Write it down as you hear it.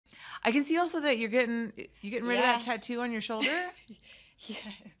I can see also that you're getting rid of that tattoo on your shoulder.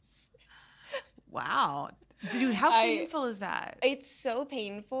 Yes. Wow. Dude, how painful is that? It's so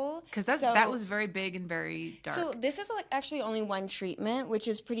painful. Because that was very big and very dark. So this is actually only one treatment, which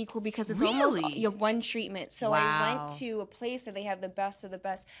is pretty cool because it's really? almost one treatment. So I went to a place that they have the best of the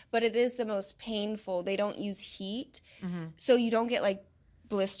best, but it is the most painful. They don't use heat, so you don't get like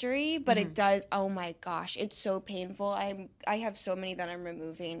blistery, but it does. Oh my gosh, it's so painful. I have so many that I'm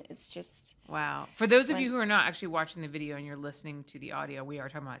removing. It's just wow. For those of you who are not actually watching the video and you're listening to the audio, we are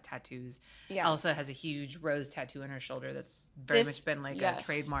talking about tattoos. Yes. Elsa has a huge rose tattoo on her shoulder that's very much been like a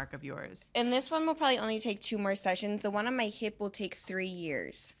trademark of yours. And this one will probably only take 2 more sessions. The one on my hip will take 3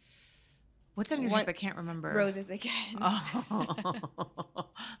 years. What's on your hip? I can't remember. Roses again. Oh.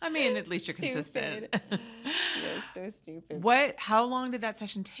 I mean, at least you're consistent. Yes, so stupid. How long did that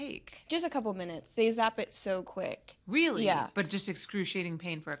session take? Just a couple minutes. They zap it so quick. Really? Yeah. But just excruciating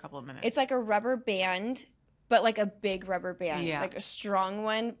pain for a couple of minutes. It's like a rubber band, but like a big rubber band. Yeah. Like a strong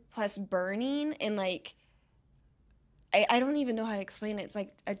one, plus burning, and like, I don't even know how to explain it. It's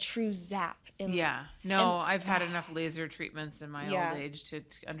like a true zap. I've had enough laser treatments in my old age to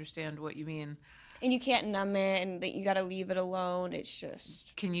understand what you mean. And you can't numb it, and you got to leave it alone. It's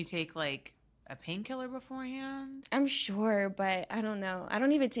just... Can you take, like, a painkiller beforehand? I'm sure, but I don't know. I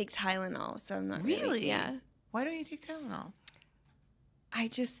don't even take Tylenol, so I'm not really... Yeah. Why don't you take Tylenol? I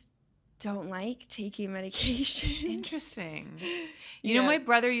just don't like taking medication. Interesting. You know, my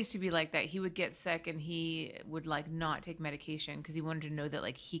brother used to be like that. He would get sick and he would like not take medication because he wanted to know that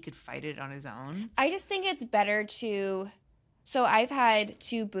like he could fight it on his own. I just think it's better to... So I've had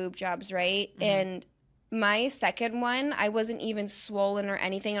 2 boob jobs, right? And my second one, I wasn't even swollen or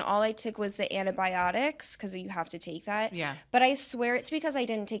anything. And all I took was the antibiotics because you have to take that. Yeah. But I swear it's because I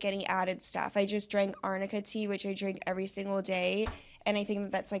didn't take any added stuff. I just drank arnica tea, which I drink every single day. And I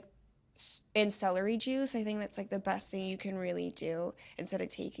think that's like... in celery juice, I think that's like the best thing you can really do instead of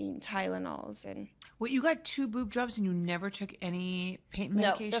taking Tylenols. And wait, you got 2 boob jobs and you never took any pain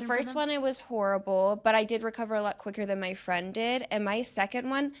medication? No, the first one, it was horrible, but I did recover a lot quicker than my friend did. And my second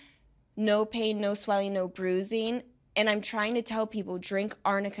one, no pain, no swelling, no bruising. And I'm trying to tell people, drink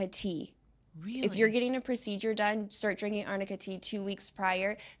arnica tea. Really? If you're getting a procedure done, start drinking arnica tea 2 weeks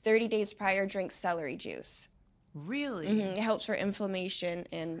prior. 30 days prior, drink celery juice. Really? It helps for inflammation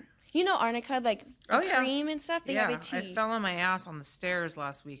and... You know arnica, like the cream and stuff? They have a tea. I fell on my ass on the stairs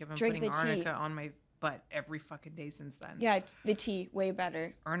last week. I've been putting arnica on my butt every fucking day since then. Yeah, the tea, way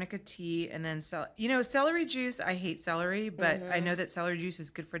better. Arnica tea and then, celery juice. I hate celery, but I know that celery juice is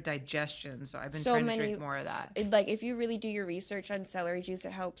good for digestion, so I've been trying to drink more of that. Like, if you really do your research on celery juice,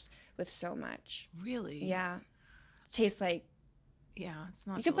 it helps with so much. Really? Yeah. It tastes like... Yeah, it's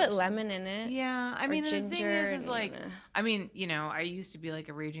not. You could put lemon in it. Yeah, I mean, the thing is like, I mean, you know, I used to be like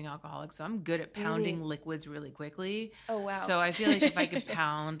a raging alcoholic, so I'm good at pounding liquids really quickly. Oh wow! So I feel like if I could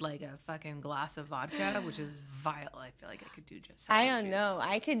pound like a fucking glass of vodka, which is vile, I feel like I could do just. I don't know.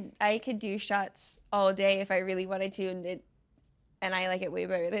 I could do shots all day if I really wanted to, and I like it way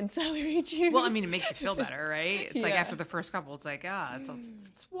better than celery juice. Well, I mean, it makes you feel better, right? It's like after the first couple, it's like,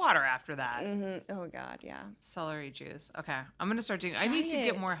 it's water after that. Oh, God, yeah. Celery juice. Okay. I'm going to start doing I need to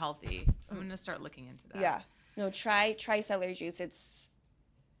get more healthy. I'm going to start looking into that. Yeah. No, try celery juice. It's...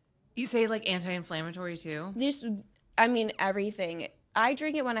 You say, like, anti-inflammatory, too? I mean, everything. I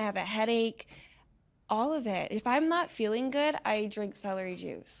drink it when I have a headache. All of it. If I'm not feeling good, I drink celery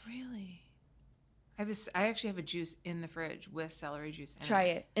juice. Really? I actually have a juice in the fridge with celery juice in it. Try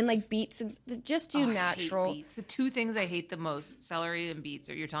it. And like beets and just do natural. I hate beets. The 2 things I hate the most, celery and beets,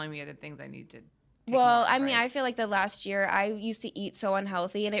 you're telling me are the things I need to take. Well, I mean, I feel like the last year I used to eat so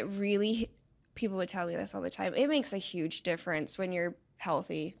unhealthy, and it really, people would tell me this all the time. It makes a huge difference when you're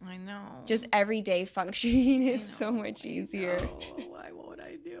healthy. I know. Just everyday functioning is so much easier. Why won't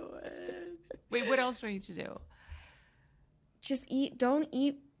I do it? Wait, what else do I need to do? Just don't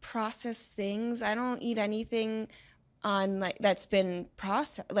eat processed things. I don't eat anything on like that's been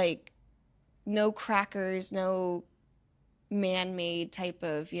processed, like no crackers, no man-made type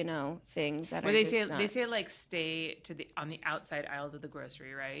of, you know, things that are they just say not... They say like stay on the outside aisles of the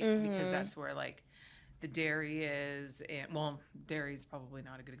grocery, right? Because that's where like the dairy is, and well, dairy is probably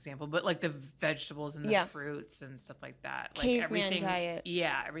not a good example, but like the vegetables and the fruits and stuff like that. Like caveman diet.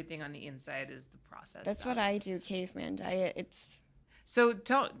 Yeah, everything on the inside is the processed That's stuff. what I do, caveman diet. It's... So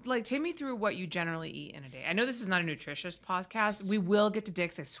take me through what you generally eat in a day. I know this is not a nutritious podcast. We will get to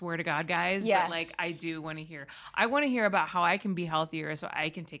dicks, I swear to God, guys. Yeah. But like I do want to hear. I want to hear about how I can be healthier so I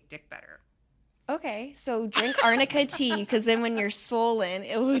can take dick better. Okay, so drink arnica tea, because then when you're swollen,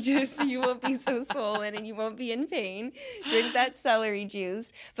 it will just, you won't be so swollen and you won't be in pain. Drink that celery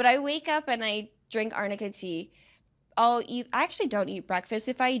juice. But I wake up and I drink arnica tea. I actually don't eat breakfast.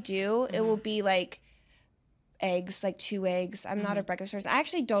 If I do, it will be like eggs, like 2 eggs. I'm not a breakfast person. I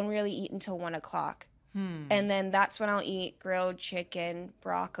actually don't really eat until 1 o'clock. And then that's when I'll eat grilled chicken,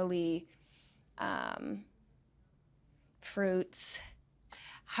 broccoli, fruits.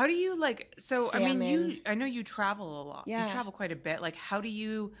 How do you salmon. I mean, I know you travel a lot. Yeah. You travel quite a bit. Like, how do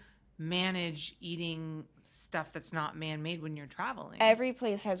you manage eating stuff that's not man-made when you're traveling? Every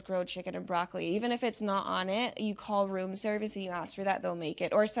place has grilled chicken and broccoli. Even if it's not on it, you call room service and you ask for that, they'll make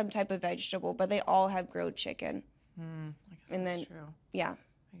it. Or some type of vegetable, but they all have grilled chicken. I guess that's true. Yeah.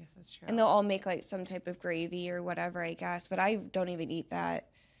 I guess that's true. And they'll all make like some type of gravy or whatever, I guess. But I don't even eat that.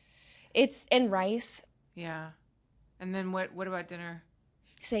 It's in rice. Yeah. And then what about dinner?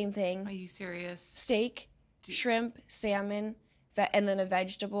 Same thing. Are you serious? Steak, shrimp, salmon, and then a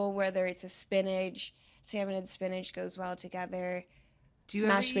vegetable, whether it's a spinach. Salmon and spinach goes well together.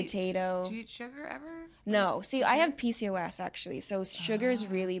 Mashed potato. Do you eat sugar ever? No. See, I have PCOS actually, so sugar's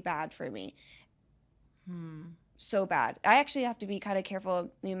really bad for me. So bad. I actually have to be kind of careful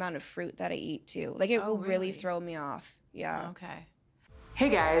of the amount of fruit that I eat too. Like it will really throw me off. Yeah. Okay. Hey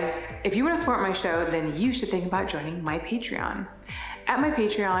guys, if you want to support my show, then you should think about joining my Patreon. At my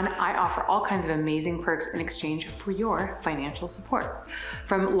Patreon, I offer all kinds of amazing perks in exchange for your financial support.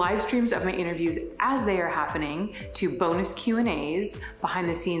 From live streams of my interviews as they are happening, to bonus Q&As, behind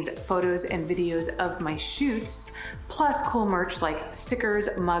the scenes photos and videos of my shoots, plus cool merch like stickers,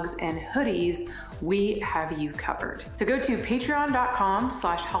 mugs, and hoodies, we have you covered. So go to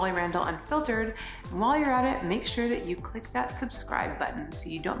patreon.com/HollyRandallUnfiltered, and while you're at it, make sure that you click that subscribe button so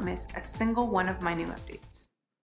you don't miss a single one of my new updates.